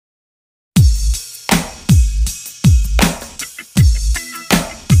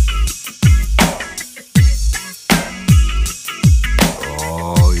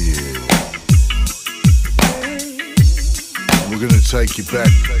take you back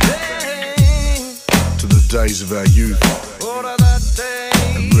to the days of our youth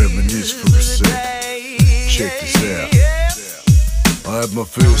and reminisce for a sec. Check this out. I had my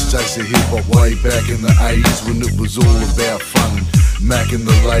first taste of hip-hop way back in the 80s when it was all about fun. Mac and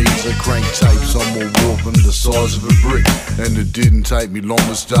the laser, crank tapes on my Walkman the size of a brick. And it didn't take me long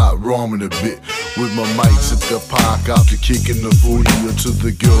to start rhyming a bit with my mates at the park after kicking the footy, or to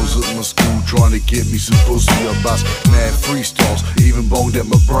the girls at my school trying to get me some pussy. I bust mad freestyles, even bonged at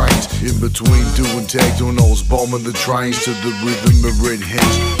my brains in between doing tags when I was bombing the trains to the rhythm of Red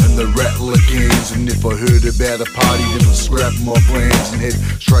Hens and the rattler cans. And if I heard about a party, then I'd scrap my plans and head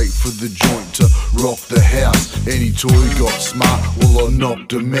straight for the joint to rock the house. Any toy got smart, well I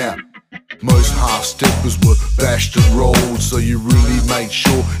knocked them out. Most half-steppers were bashed and rolled, so you really made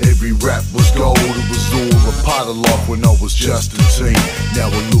sure every rap was gold. It was all a part of life when I was just a teen. Now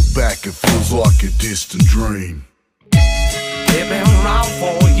I look back, it feels like a distant dream. They've been around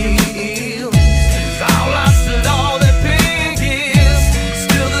for years, all lasted all the pink years.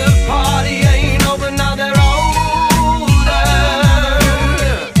 Still the party ain't over, now they're older.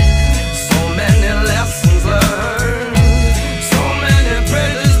 So many lessons learned, so many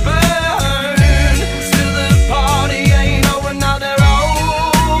bridges burned. Still the party ain't over, now they're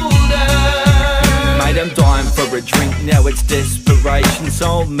older. Mate, I'm dying for a drink, now it's desperation.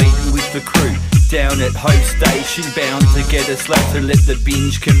 So I'm meeting with the crew down at Hope Station, bound to get a slap to let the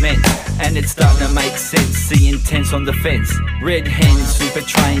binge commence. And it's starting to make sense, seeing tents on the fence, Red Hens, super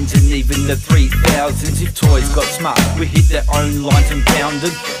trains and even the 3000s. If toys got smart, we hit their own lines and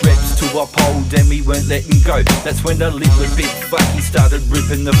pounded reps to uphold, and we weren't letting go. That's when the lid with Big Fucky started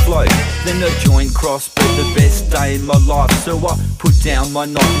ripping the flow. Then I joined Crossbred, the best day in my life. So I put down my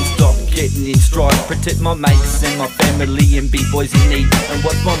knife and stopped getting in strife. Protect my mates and my family and B-boys in need, and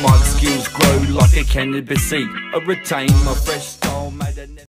watch my mic skills grow like a cannabis seed. I retain my fresh style, made a